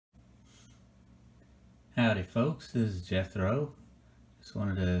Howdy folks, this is Jethro. Just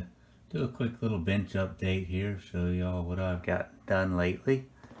wanted to do a quick little bench update here, show y'all what I've got done lately.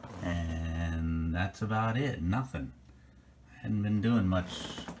 And that's about it, nothing. I hadn't been doing much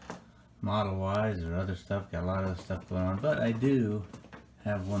model-wise or other stuff, got a lot of stuff going on, but I do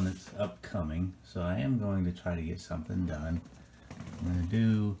have one that's upcoming, so I am going to try to get something done. I'm going to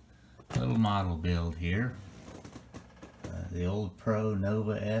do a little model build here. The old Pro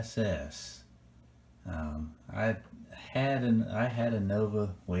Nova SS. I had a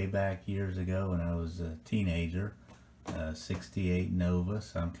Nova way back years ago when I was a teenager, 68 Nova.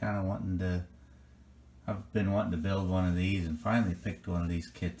 So I'm kind of I've been wanting to build one of these, and finally picked one of these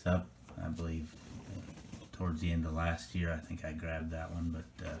kits up. I believe towards the end of last year, I think I grabbed that one, but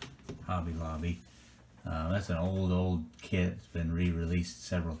Hobby Lobby. That's an old kit. It's been re-released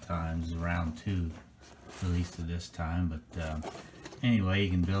several times. Round 2 released it this time, but anyway, you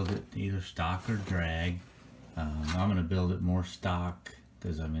can build it either stock or drag. I'm going to build it more stock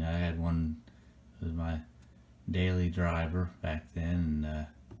because I mean I had one that was my daily driver back then, and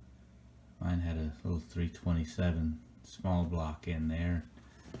mine had a little 327 small block in there.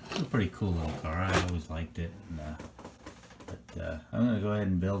 It's a pretty cool little car. I always liked it. But I'm going to go ahead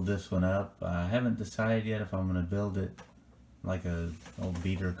and build this one up. I haven't decided yet if I'm going to build it like a old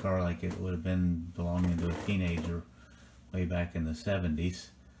beater car like it would have been belonging to a teenager way back in the 70s.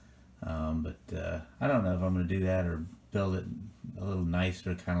 But I don't know if I'm going to do that or build it a little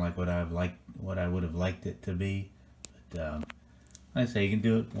nicer, kind of like what I would have liked it to be. But like I say, you can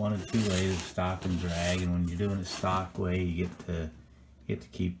do it one of two ways: stock and drag. And when you're doing it stock way, you get to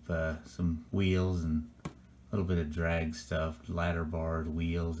keep some wheels and a little bit of drag stuff, ladder barred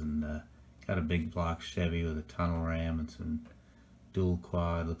wheels, and got a big block Chevy with a tunnel ram and some dual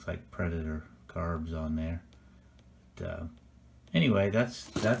quad, looks like Predator carbs on there. But anyway, that's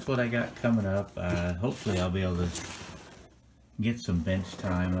what I got coming up. Hopefully I'll be able to get some bench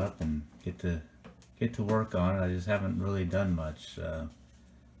time up and get to work on it. I just haven't really done much.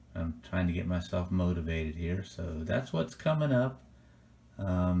 I'm trying to get myself motivated here, so that's what's coming up.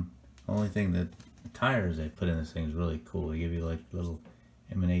 Only thing, that the tires they put in this thing is really cool. They give you like little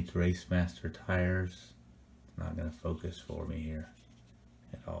M&H Racemaster tires. It's not going to focus for me here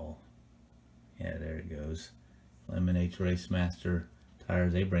at all. Yeah, there it goes. M&H Racemaster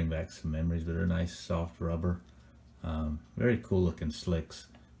tires. They bring back some memories, but they're nice soft rubber. Very cool looking slicks.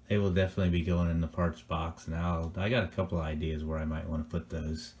 They will definitely be going in the parts box, and I got a couple of ideas where I might want to put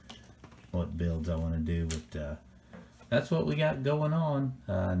those, what builds I want to do, but that's what we got going on.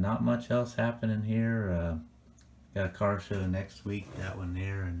 Not much else happening here. Got a car show next week, that one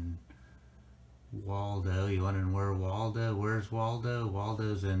there in Waldo. You wondering where Waldo? Where's Waldo?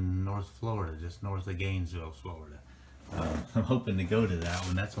 Waldo's in North Florida, just north of Gainesville, Florida. I'm hoping to go to that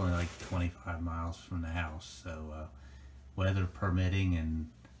one. That's only like 25 miles from the house, so weather permitting and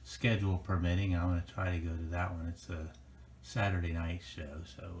schedule permitting, I'm going to try to go to that one. It's a Saturday night show,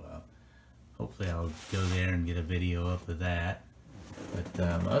 so hopefully I'll go there and get a video up of that. But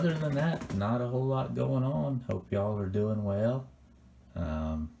other than that, not a whole lot going on. Hope y'all are doing well.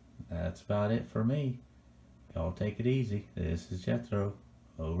 That's about it for me. Y'all take it easy. This is Jethro.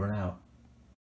 Over and out.